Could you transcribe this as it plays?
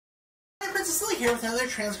Princess Lily here with another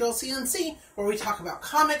Transgirl C, where we talk about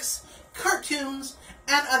comics, cartoons,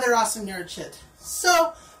 and other awesome nerd shit.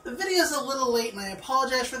 So, the video is a little late, and I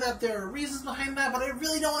apologize for that. There are reasons behind that, but I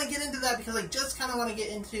really don't want to get into that because I just kind of want to get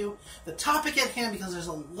into the topic at hand because there's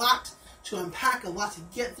a lot to unpack, a lot to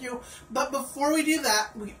get through. But before we do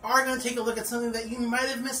that, we are going to take a look at something that you might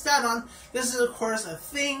have missed out on. This is, of course, a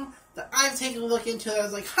thing that I've taken a look into that I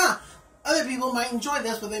was like, other people might enjoy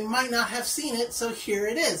this, but they might not have seen it, so here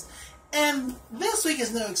it is. And this week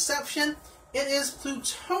is no exception. It is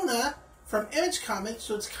Plutona from Image Comics,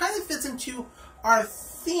 so it kind of fits into our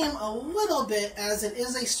theme a little bit, as it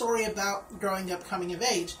is a story about growing up, coming of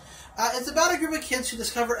age. It's about a group of kids who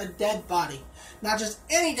discover a dead body. Not just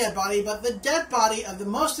any dead body, but the dead body of the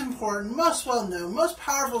most important, most well-known, most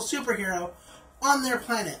powerful superhero on their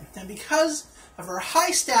planet. And because of her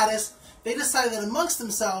high status, they decided that amongst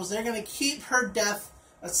themselves, they're going to keep her death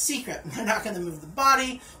a secret. They're not going to move the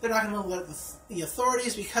body. They're not going to alert the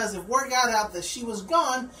authorities, because if word got out that she was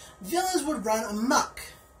gone, villains would run amok.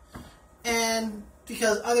 And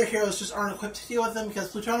because other heroes just aren't equipped to deal with them,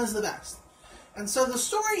 because Plutona's the best. And so the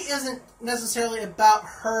story isn't necessarily about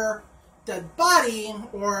her dead body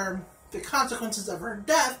or the consequences of her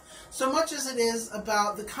death, so much as it is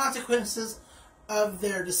about the consequences of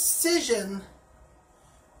their decision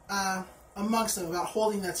amongst them, about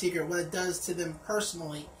holding that secret, what it does to them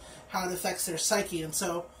personally, how it affects their psyche. And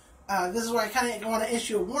so this is where I kind of want to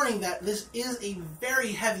issue a warning that this is a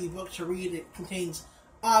very heavy book to read. It contains,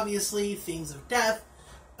 obviously, themes of death,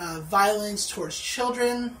 violence towards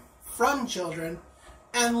children, from children,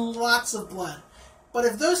 and lots of blood. But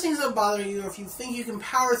if those things don't bother you, or if you think you can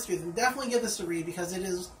power through them, definitely give this a read, because it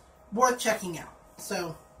is worth checking out.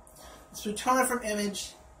 So, it's Plutona from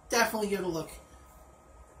Image. Definitely give it a look.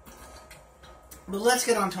 But let's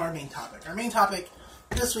get on to our main topic. Our main topic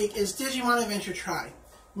this week is Digimon Adventure Tri.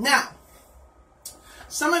 Now,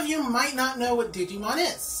 some of you might not know what Digimon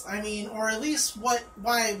is. I mean, or at least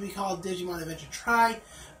why we call it Digimon Adventure Tri.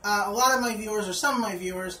 A lot of my viewers, or some of my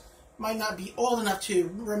viewers, might not be old enough to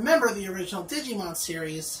remember the original Digimon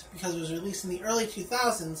series, because it was released in the early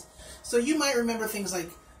 2000s. So you might remember things like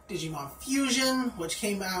Digimon Fusion, which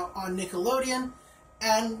came out on Nickelodeon,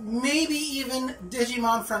 and maybe even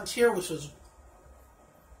Digimon Frontier, which was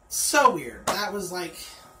so weird. That was like,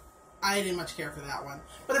 I didn't much care for that one.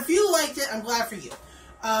 But if you liked it, I'm glad for you.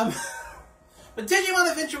 But Digimon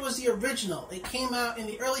Adventure was the original. It came out in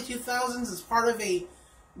the early 2000s as part of a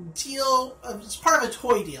deal, it's part of a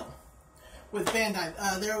toy deal with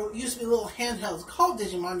Bandai. There used to be little handhelds called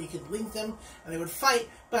Digimon. You could link them and they would fight,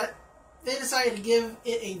 but they decided to give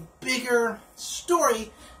it a bigger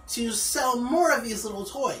story to sell more of these little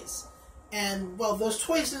toys. And, well, those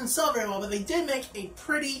toys didn't sell very well, but they did make a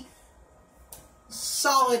pretty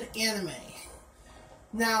solid anime.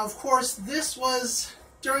 Now, of course, this was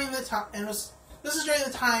during the time, this is during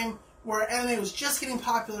the time where anime was just getting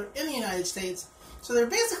popular in the United States. So they're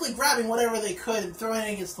basically grabbing whatever they could and throwing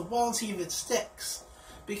it against the wall and seeing if it sticks.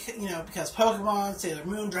 Because Pokemon, Sailor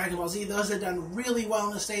Moon, Dragon Ball Z, those had done really well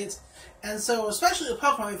in the States. And so, especially with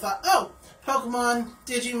Pokemon, we thought, oh, Pokemon,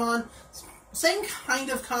 Digimon, same kind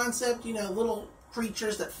of concept, little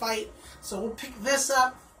creatures that fight. So we'll pick this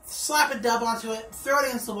up, slap a dub onto it, throw it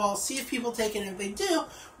against the wall, see if people take it, and if they do,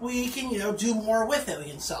 we can, do more with it.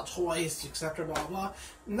 We can sell toys, etc., blah, blah.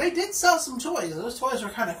 And they did sell some toys. Those toys were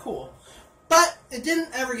kind of cool. But it didn't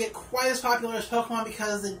ever get quite as popular as Pokemon,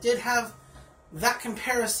 because it did have that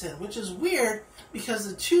comparison, which is weird, because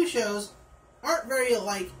the two shows aren't very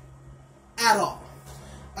alike at all.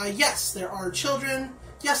 Yes, there are children.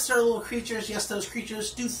 Yes, there are little creatures. Yes, those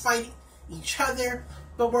creatures do fight each other.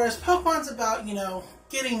 But whereas Pokemon's about,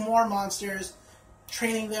 getting more monsters,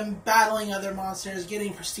 training them, battling other monsters,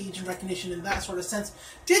 getting prestige and recognition in that sort of sense,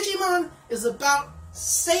 Digimon is about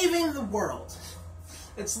saving the world.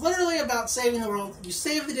 It's literally about saving the world. You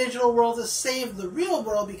save the digital world to save the real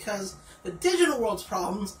world, because the digital world's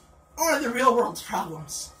problems are the real world's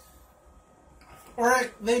problems. Or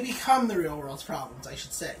they become the real world's problems, I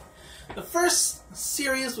should say. The first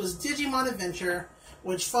series was Digimon Adventure,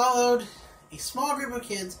 which followed a small group of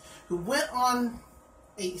kids who went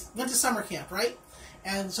to summer camp, right?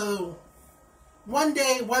 And so one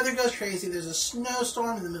day, weather goes crazy, there's a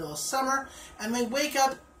snowstorm in the middle of summer, and they wake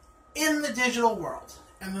up in the digital world.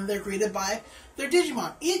 And then they're greeted by their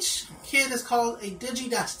Digimon. Each kid is called a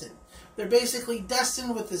Digi-Destined. They're basically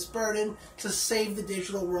destined with this burden to save the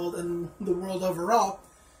digital world and the world overall.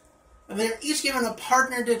 And they're each given a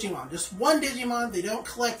partner Digimon. Just one Digimon. They don't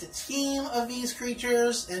collect a team of these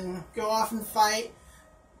creatures and go off and fight.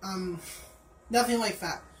 Nothing like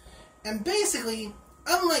that. And basically,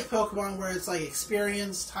 unlike Pokemon, where it's like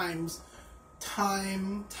experience times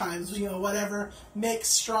time times, whatever, makes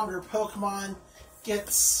stronger Pokemon,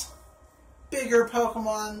 gets bigger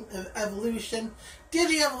Pokemon evolution.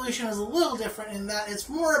 Digi-evolution is a little different in that it's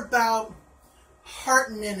more about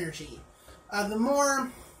heart and energy.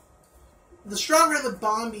 The stronger the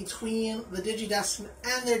bond between the Digidestined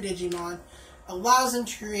and their Digimon allows them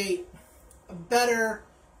to create a better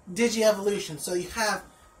Digi-evolution. So you have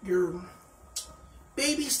your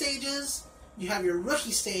baby stages, you have your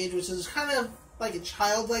rookie stage, which is kind of like a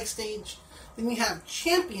childlike stage. Then you have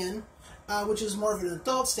Champion, which is more of an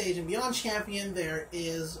adult stage, and beyond Champion there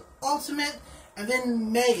is Ultimate, and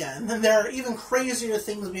then Mega, and then there are even crazier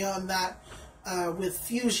things beyond that with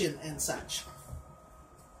Fusion and such.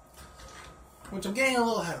 Which I'm getting a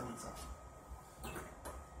little ahead of myself.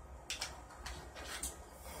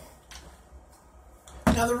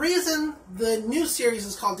 Now the reason the new series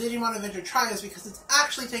is called Digimon Adventure Tri is because it's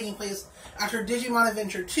actually taking place after Digimon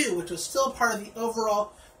Adventure 2, which was still part of the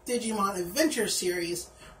overall Digimon Adventure series,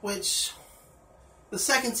 which the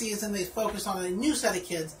second season they focused on a new set of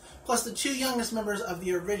kids, plus the 2 youngest members of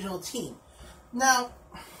the original team. Now,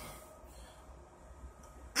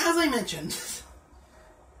 as I mentioned,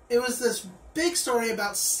 it was this big story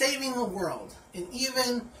about saving the world. And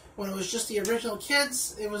even when it was just the original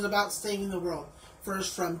kids, it was about saving the world.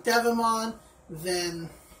 First from Devimon, then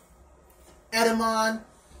Edamon,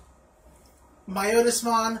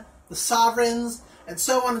 Myotismon, the Sovereigns, and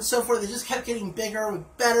so on and so forth. They just kept getting bigger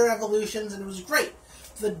with better evolutions, and it was great.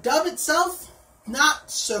 The dub itself,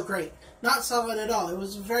 not so great. Not solid at all. It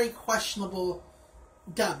was a very questionable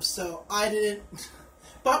dub, so I didn't...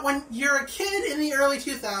 But when you're a kid in the early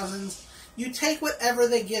 2000s, you take whatever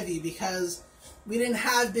they give you, because we didn't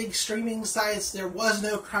have big streaming sites, there was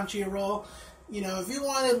no Crunchyroll. If you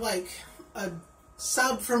wanted, like, a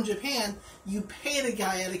sub from Japan, you paid a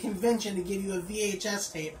guy at a convention to give you a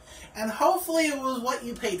VHS tape. And hopefully it was what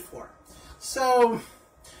you paid for. So,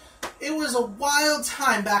 it was a wild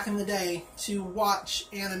time back in the day to watch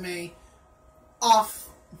anime off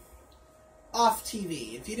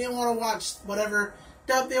TV. If you didn't want to watch whatever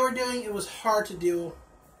dub they were doing, it was hard to do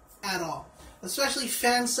at all. Especially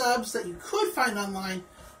fan subs that you could find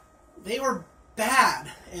they were bad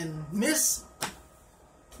and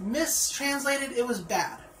mistranslated. It was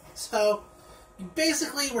bad. So you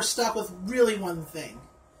basically were stuck with really one thing.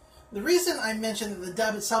 The reason I mentioned that the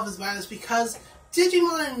dub itself is bad is because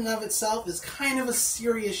Digimon in and of itself is kind of a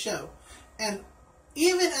serious show. And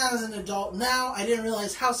even as an adult now, I didn't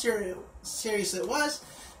realize how serious it was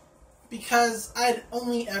because I'd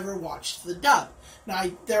only ever watched the dub. Now,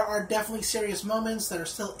 there are definitely serious moments that are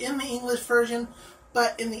still in the English version,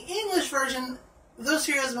 but in the English version, those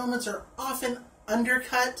serious moments are often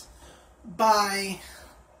undercut by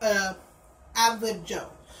ad-lib Joe.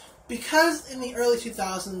 Because in the early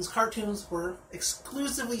 2000s, cartoons were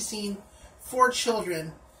exclusively seen for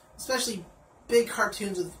children, especially big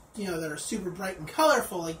cartoons with, that are super bright and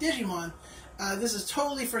colorful, like Digimon. This is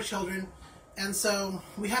totally for children, and so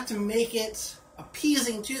we have to make it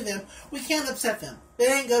appeasing to them. We can't upset them. They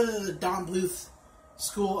didn't go to the Don Bluth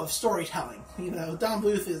school of storytelling. Don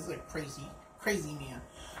Bluth is a crazy man.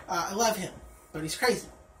 I love him, but he's crazy.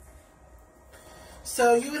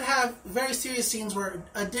 So you would have very serious scenes where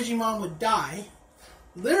a Digimon would die.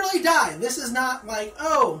 Literally die. This is not like,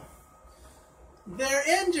 oh,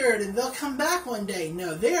 they're injured and they'll come back one day.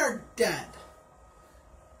 No, they are dead.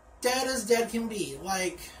 Dead as dead can be.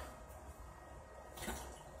 Like,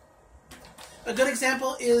 a good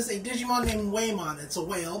example is a Digimon named Waymon. It's a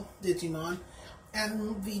whale Digimon.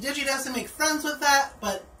 And the Digidestined make friends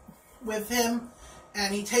with him,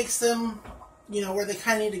 and he takes them, where they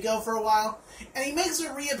kind of need to go for a while. And he makes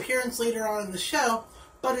a reappearance later on in the show,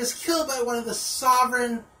 but is killed by one of the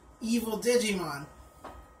sovereign evil Digimon.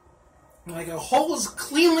 Like, a hole is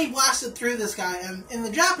cleanly blasted through this guy, and in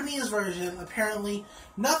the Japanese version, apparently,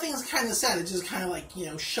 nothing's kind of said. It's just kind of like,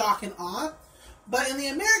 shock and awe. But in the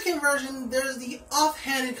American version, there's the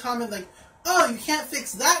offhanded comment like, oh, you can't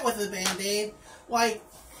fix that with a Band-Aid. Like,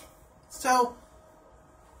 so,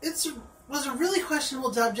 it was a really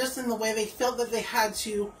questionable dub just in the way they felt that they had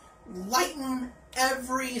to lighten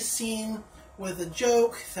every scene with a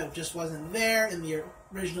joke that just wasn't there in the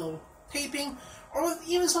original taping, or with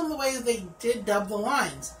even some of the ways they did dub the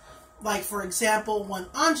lines. Like, for example, when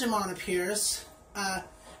Anjumon appears,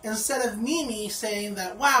 instead of Mimi saying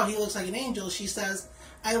that, wow, he looks like an angel, she says,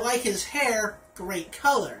 I like his hair, great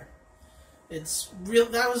color. That's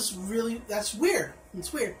weird.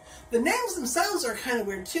 It's weird. The names themselves are kind of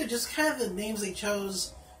weird too, just kind of the names they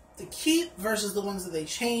chose to keep versus the ones that they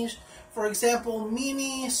changed. For example,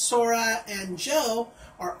 Mimi, Sora, and Joe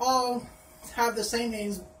are all have the same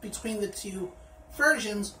names between the two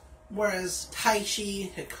versions, whereas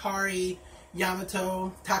Taichi, Hikari,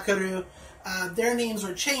 Yamato, Takaru, their names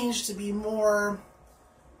were changed to be more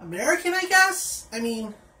American, I guess? I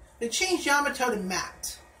mean, they changed Yamato to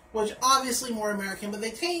Matt, which obviously more American, but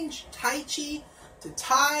they changed Taichi to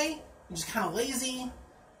Tai, which is kind of lazy,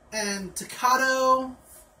 and Takato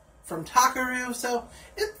from Takaru, so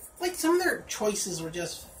it's like some of their choices were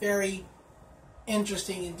just very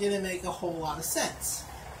interesting and didn't make a whole lot of sense.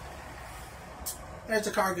 There's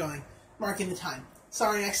a car going, marking the time.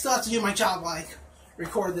 Sorry, I still have to do my job while I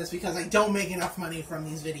record this because I don't make enough money from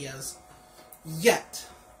these videos. Yet.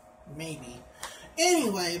 Maybe.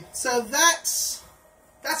 Anyway, so that's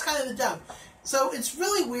kind of the dub. So it's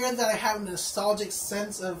really weird that I have a nostalgic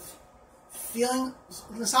sense of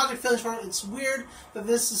nostalgic feelings for it. It's weird that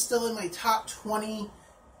this is still in my top 20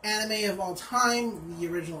 anime of all time, the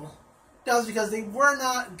original does, because they were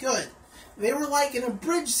not good. They were like an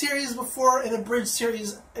abridged series before an abridged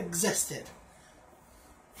series existed.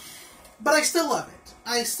 But I still love it.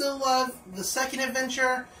 I still love the second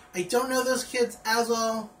adventure. I don't know those kids as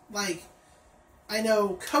well. Like, I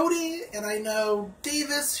know Cody and I know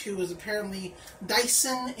Davis, who is apparently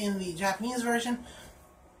Dyson in the Japanese version.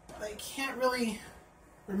 But I can't really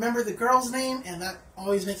remember the girl's name, and that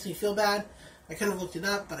always makes me feel bad. I could have looked it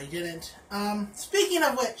up, but I didn't. Speaking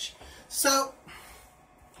of which, so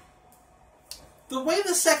the way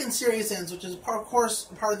the second series ends, which is, of course,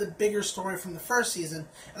 part of the bigger story from the first season,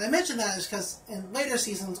 and I mention that is because in later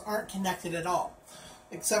seasons aren't connected at all,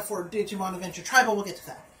 except for Digimon Adventure Tri, but we'll get to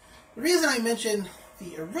that. The reason I mention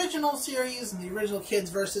the original series and the original kids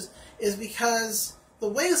versus is because the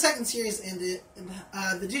way the second series ended,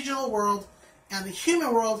 the digital world and the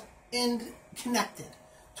human world end connected,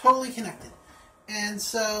 totally connected. And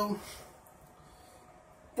so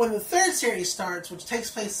when the third series starts, which takes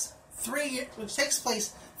place 3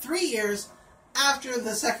 years after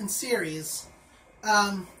the second series,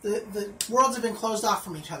 the worlds have been closed off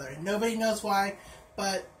from each other. Nobody knows why,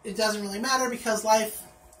 but it doesn't really matter because life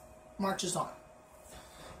marches on.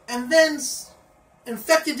 And then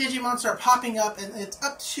infected Digimon start popping up, and it's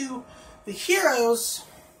up to the heroes,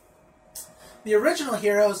 the original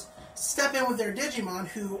heroes, step in with their Digimon,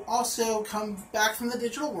 who also come back from the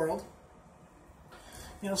digital world.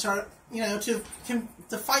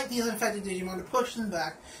 To fight these infected Digimon, to push them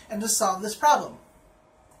back, and to solve this problem.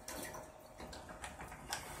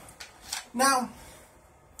 Now,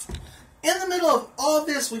 in the middle of all of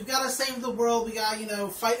this, we've got to save the world, we got to,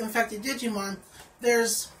 fight infected Digimon.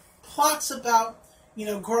 There's plots about,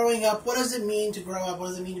 growing up. What does it mean to grow up? What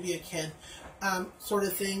does it mean to be a kid? Sort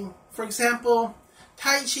of thing. For example,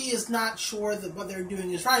 Taichi is not sure that what they're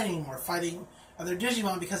doing is right anymore, fighting other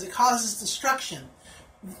Digimon, because it causes destruction.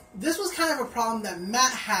 This was kind of a problem that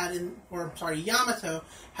Yamato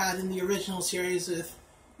had in the original series with,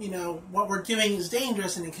 what we're doing is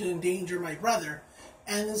dangerous and it could endanger my brother.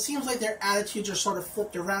 And it seems like their attitudes are sort of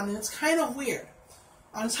flipped around, and it's kind of weird.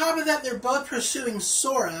 On top of that, they're both pursuing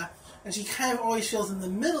Sora, and she kind of always feels in the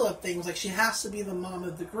middle of things, like she has to be the mom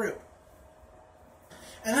of the group.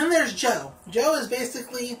 And then there's Joe. Joe is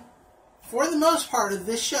basically, for the most part of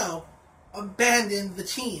this show, abandoned the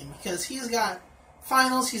team, because he's got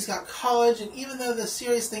finals, he's got college, and even though the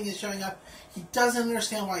serious thing is showing up, he doesn't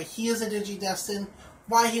understand why he is a Digidestined,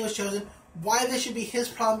 why he was chosen, why this should be his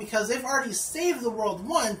problem, because they've already saved the world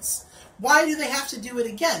once. Why do they have to do it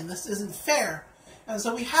again? This isn't fair. And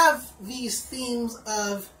so we have these themes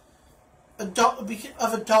of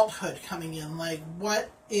adulthood coming in, like what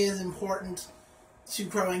is important to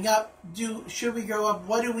growing up. Should we grow up?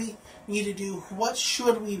 What do we need to do? What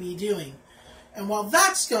should we be doing? And while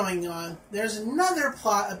that's going on, there's another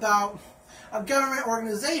plot about a government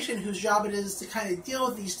organization whose job it is to kind of deal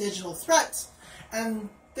with these digital threats. And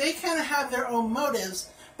they kind of have their own motives,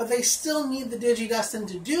 but they still need the Digidestined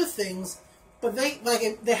to do things, but they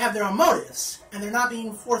have their own motives, and they're not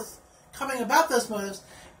being forthcoming about those motives,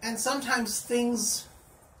 and sometimes things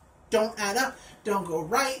don't add up, don't go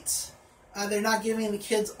right. They're not giving the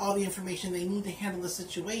kids all the information they need to handle the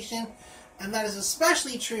situation, and that is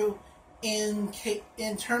especially true in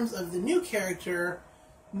terms of the new character,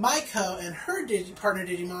 Maiko, and her partner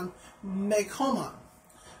Digimon, Meikomon.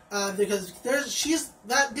 Because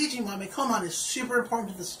that Digimon, Meikomon, is super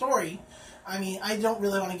important to the story. I mean, I don't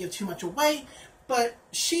really want to give too much away, but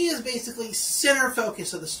she is basically center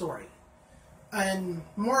focus of the story, in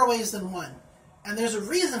more ways than one. And there's a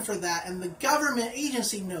reason for that, and the government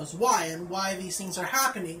agency knows why, and why these things are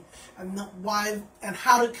happening, and why, and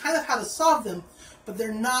how to solve them, but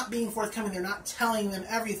they're not being forthcoming, they're not telling them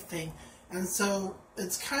everything. And so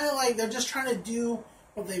it's kind of like they're just trying to do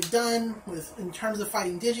what they've done in terms of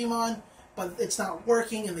fighting Digimon, but it's not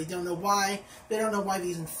working, and they don't know why. They don't know why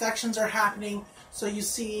these infections are happening. So you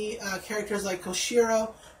see characters like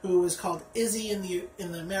Koshiro, who is called Izzy in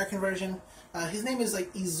the American version. His name is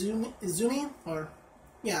like Izumi, or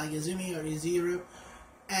yeah, like Izumi or Iziru.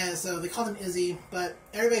 And so they call him Izzy, but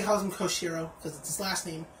everybody calls him Koshiro because it's his last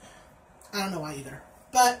name. I don't know why either.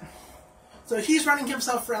 But so he's running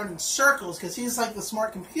himself around in circles because he's like the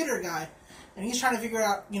smart computer guy, and he's trying to figure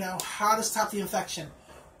out, how to stop the infection.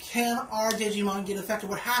 Can our Digimon get infected?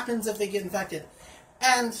 What happens if they get infected?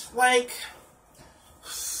 And like,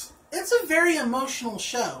 it's a very emotional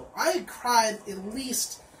show. I cried at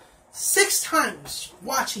least 6 times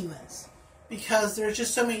watching this because there's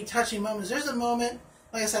just so many touching moments. There's a moment,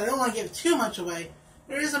 like I said, I don't want to give too much away.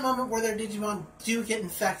 There is a moment where their Digimon do get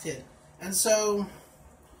infected, and so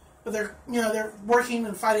but they're working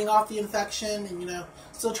and fighting off the infection, and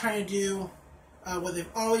still trying to do what they've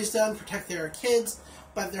always done, protect their kids,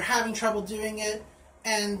 but they're having trouble doing it.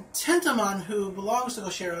 And Tentamon, who belongs to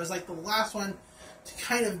Koshiro, is like the last one to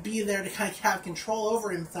kind of be there to kind of have control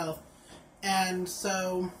over himself. And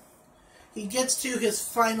so he gets to his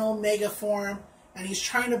final mega form, and he's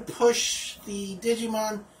trying to push the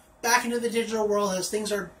Digimon back into the digital world as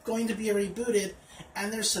things are going to be rebooted.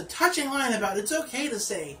 And there's a touching line about it's okay to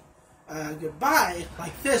say goodbye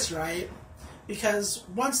like this, right? Because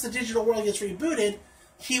once the digital world gets rebooted,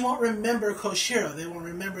 he won't remember Koshiro. They won't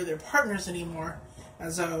remember their partners anymore.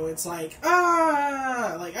 And so it's like,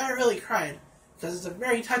 like I really cried. Because it's a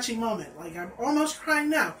very touching moment. Like, I'm almost crying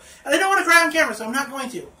now. And I don't want to cry on camera, so I'm not going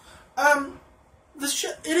to.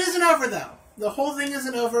 It isn't over, though. The whole thing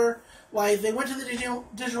isn't over. Like, they went to the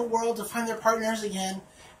digital world to find their partners again,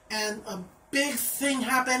 and a big thing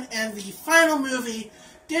happened, and the final movie,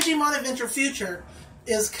 Digimon Adventure Future,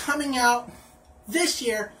 is coming out this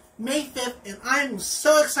year, May 5th, and I'm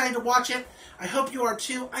so excited to watch it. I hope you are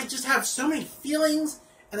too. I just have so many feelings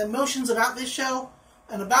and emotions about this show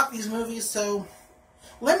and about these movies, so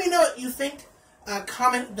let me know what you think.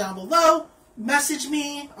 Comment down below. Message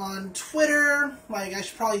me on Twitter. Like, I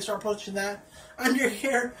should probably start posting that under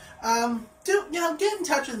here. Get in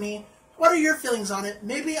touch with me. What are your feelings on it?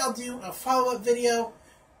 Maybe I'll do a follow-up video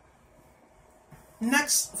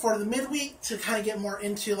next for the midweek to kind of get more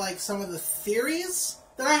into like some of the theories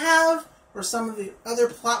that I have or some of the other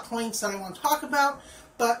plot points that I want to talk about.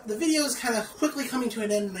 But the video is kind of quickly coming to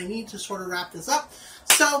an end, and I need to sort of wrap this up.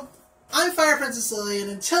 So, I'm Fire Princess Lily,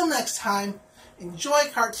 and until next time, enjoy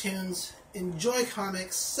cartoons, enjoy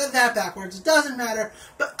comics. Said that backwards, it doesn't matter,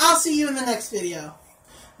 but I'll see you in the next video.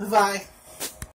 Bye.